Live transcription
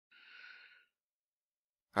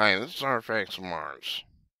Hi, this is Artifacts of Mars,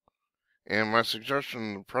 and my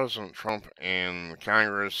suggestion to President Trump and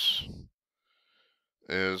Congress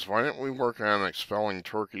is why don't we work on expelling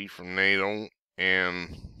Turkey from NATO,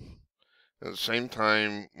 and at the same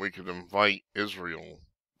time we could invite Israel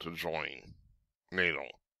to join NATO.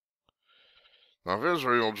 Now, if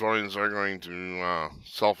Israel joins, they're going to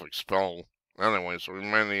self-expel anyway, so we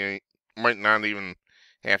might not even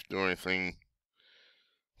have to do anything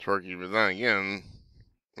Turkey, but then again,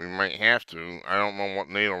 we might have to. I don't know what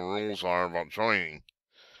NATO rules are about joining.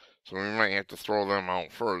 So we might have to throw them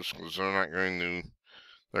out first, because they're going to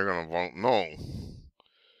vote no.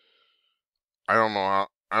 I don't know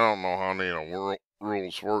how NATO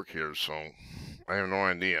rules work here, so I have no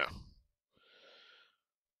idea.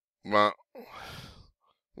 But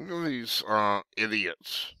look at these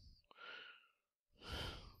idiots.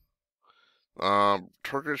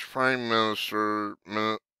 Turkish Prime Minister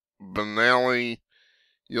Binali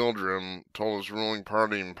Yildirim told his ruling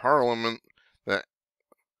party in parliament that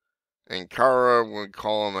Ankara would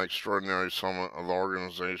call an extraordinary summit of the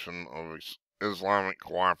Organization of Islamic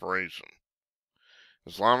Cooperation.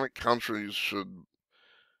 Islamic countries should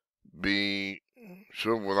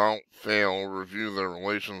without fail review their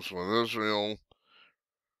relations with Israel,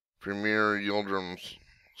 Premier Yildirim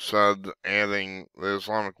said, adding, the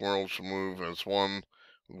Islamic world should move as one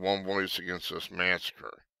with one voice against this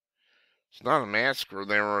massacre. It's not a massacre.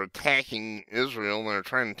 They were attacking Israel, and they were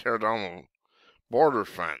trying to tear down the border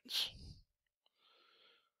fence.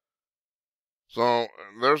 So,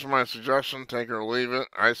 there's my suggestion. Take it or leave it.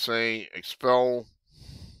 I say expel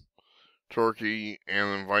Turkey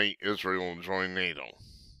and invite Israel to join NATO.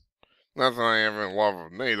 Not that I have any love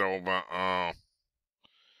of NATO, but I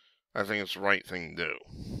think it's the right thing to do.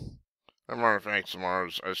 I'm Artifacts of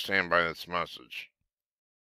Mars. I stand by this message.